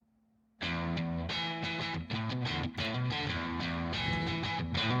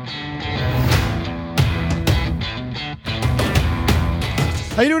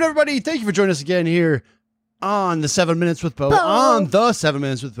How you doing, everybody? Thank you for joining us again here on the 7 Minutes with Bo. On the 7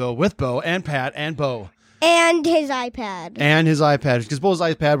 Minutes with Bo and Pat and Bo. And his iPad. Because Bo's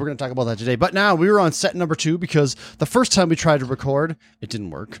iPad, we're going to talk about that today. But now we were on set number 2 because the first time we tried to record, it didn't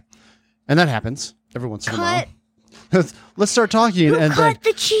work. And that happens every once in a while. Let's start talking. And cut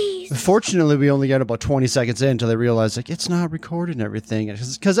the cheese. Fortunately, we only got about 20 seconds in until they realized it's not recorded and everything.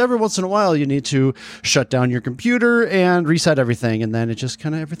 Because every once in a while, you need to shut down your computer and reset everything. And then it just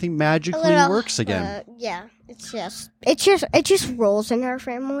kind of everything magically works again. Yeah, it just rolls in our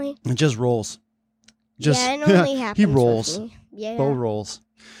family. It just rolls. It only happens. He rolls. With me. Yeah. Bo rolls.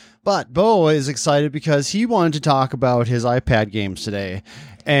 But Bo is excited because he wanted to talk about his iPad games today.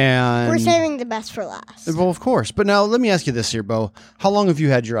 And we're saving the best for last. Well, of course. But now let me ask you this here, Bo. How long have you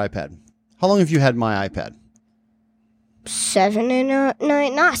had your iPad? How long have you had my iPad? not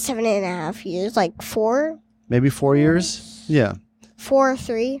 7.5 years, like 4. Maybe 4 years? Yeah. 4 or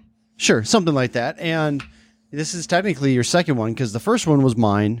 3. Sure, something like that. And this is technically your second one because the first one was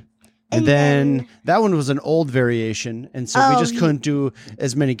mine. And then that one was an old variation. And so we just couldn't do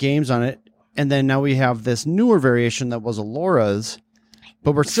as many games on it. And then now we have this newer variation that was Alora's.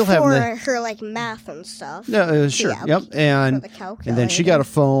 But we're still having her like math and stuff. No, sure. Yep. And then she got a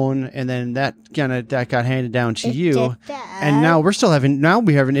phone, and then that got handed down to you. And now we're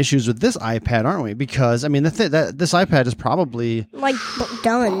having issues with this iPad, aren't we? Because I mean, this iPad is probably like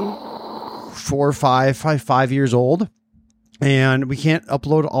done 4 or 5 years old, and we can't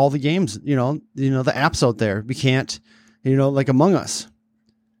upload all the games. You know the apps out there. We can't, like Among Us.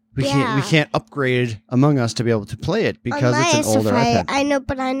 We can't upgrade Among Us to be able to play it because it's an older iPad. I know,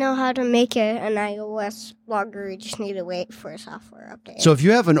 but I know how to make it an iOS logger. You just need to wait for a software update. So if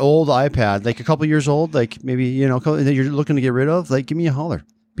you have an old iPad, like a couple years old, like maybe, that you're looking to get rid of, like give me a holler.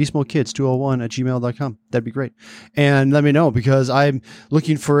 BeastModeKids201@gmail.com. That'd be great. And let me know because I'm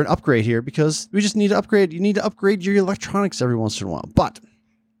looking for an upgrade here because we just need to upgrade. You need to upgrade your electronics every once in a while. But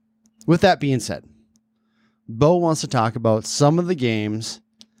with that being said, Bo wants to talk about some of the games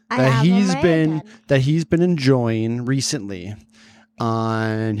that he's been enjoying recently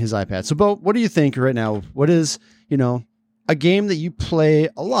on his iPad. So, Bo, what do you think right now? What is, a game that you play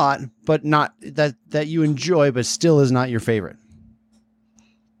a lot, but not that you enjoy, but still is not your favorite?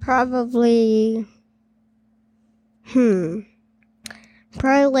 Probably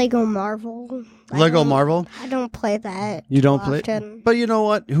Lego Marvel. Marvel? I don't play that. You don't play it? But you know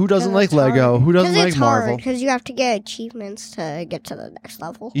what? Who doesn't like Lego? Who doesn't like Marvel? Because you have to get achievements to get to the next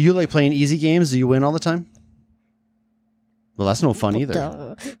level. You like playing easy games? Do you win all the time? Well, that's no fun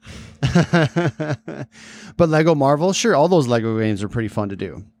either. But Lego Marvel? Sure, all those Lego games are pretty fun to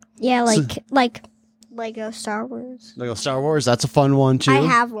do. Yeah, like Lego Star Wars. Lego Star Wars, that's a fun one too. I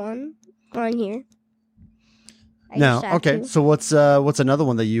have one on here. So what's another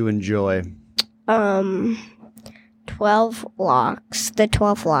one that you enjoy? 12 Locks, the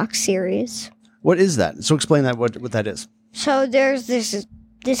 12 Locks series. What is that? So explain that, what that is. So there's this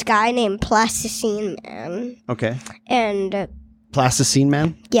guy named Plasticine Man. Okay. And Plasticine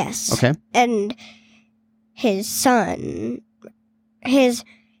Man? Yes. Okay. And his son, his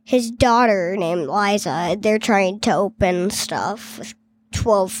daughter named Liza, they're trying to open stuff with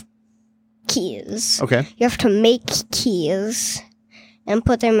 12 keys. Okay. You have to make keys and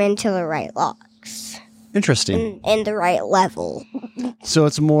put them into the right locks. Interesting. In the right level. So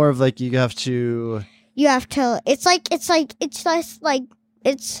it's more of like you have to I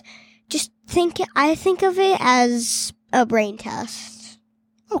think of it as a brain test.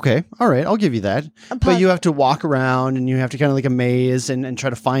 Okay. All right. I'll give you that. But you have to walk around and you have to kind of like a maze and try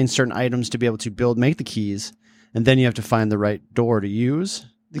to find certain items to be able to make the keys. And then you have to find the right door to use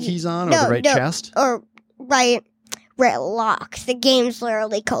the keys on or the right chest. Or right lock. The game's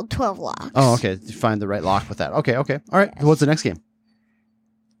literally called 12 Locks. Oh, okay. You find the right lock with that. Okay. All right. Yes. What's the next game?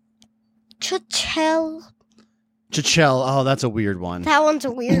 Chichel. Oh, that's a weird one. That one's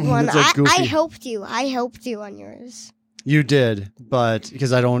a weird one. I helped you on yours. You did, but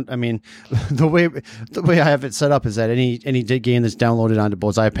because the way I have it set up is that any game that's downloaded onto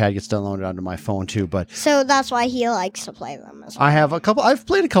Bo's iPad gets downloaded onto my phone too. But so that's why he likes to play them as well. I've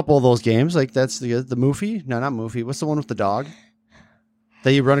played a couple of those games. Like that's the Moofy. No, not Moofy. What's the one with the dog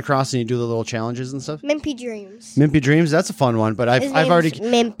that you run across and you do the little challenges and stuff? Mimpy Dreams. Mimpy Dreams. That's a fun one. But I've already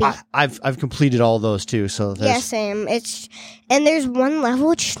Mimpy. I've completed all those too. So yeah, same. And there's one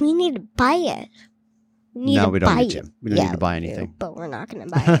level just we need to buy it. We don't need to. We don't need to buy anything. But we're not going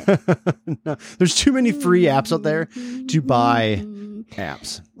to buy it. No, there's too many free apps out there to buy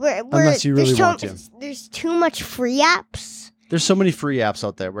apps. Unless you really want to. There's too much free apps. There's so many free apps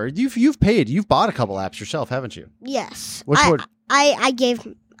out there where you've bought a couple apps yourself, haven't you? Yes. Which one? I gave.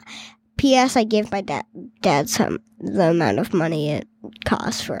 P.S. I gave my dad the amount of money it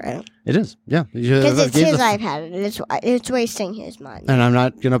costs for it. It is, yeah. Because it's his iPad. It's wasting his money. And I'm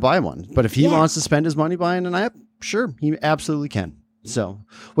not going to buy one. But if he wants to spend his money buying an app, sure, he absolutely can. So,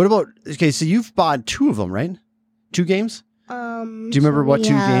 what about? Okay, so you've bought 2 of them, right? 2 games. Do you remember what 2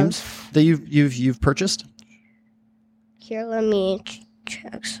 games that you've purchased? Here, let me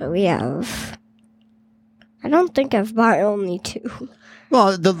check. So we have. I don't think I've bought only 2.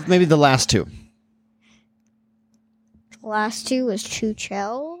 Well, maybe the last 2. The last 2 was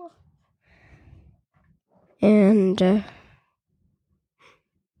Chuchel. And... All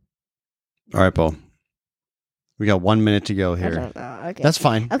right, Bo. We got 1 minute to go here. I don't know. Okay. That's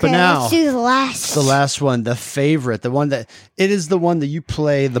fine. Okay, but now, let's do the last. The last one, the favorite, the one that... It is the one that you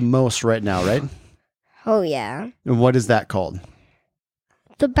play the most right now, right? Oh, yeah. And what is that called?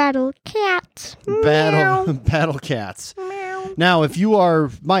 The Battle Cats. Battle Cats. Now, if you are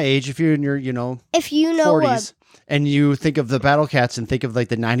my age, if you're in your, if you know 40s, and you think of the Battle Cats and think of like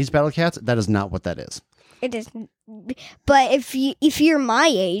the 90s Battle Cats, that is not what that is. It is. But if you're my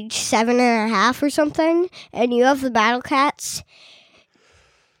age, 7.5 or something, and you have the Battle Cats,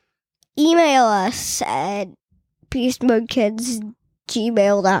 email us at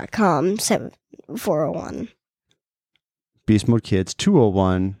beastmodekids@gmail.com 401.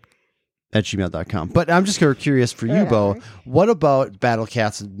 beastmodekids201 at gmail.com. But I'm just curious for you, Bo, what about Battle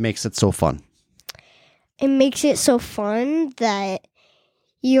Cats makes it so fun? It makes it so fun that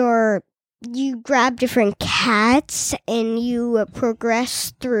you grab different cats and you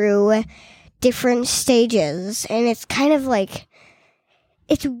progress through different stages, and it's kind of like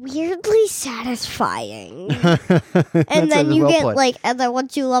it's weirdly satisfying. And then you get and then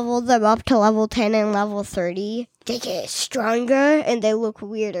once you level them up to level 10 and level 30, they get stronger and they look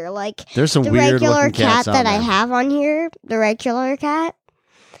weirder. Like there's some the weird regular looking cat cats that out I there. have on here, the regular cat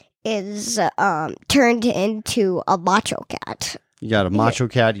is turned into a macho cat. You got a macho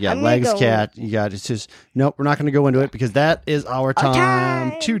cat, you got legs cat, you got it's just nope, we're not going to go into it because that is our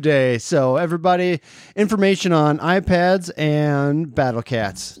time today. So everybody, information on iPads and Battle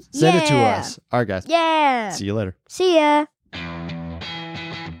Cats. Send it to us. All right, guys. Yeah. See you later. See ya.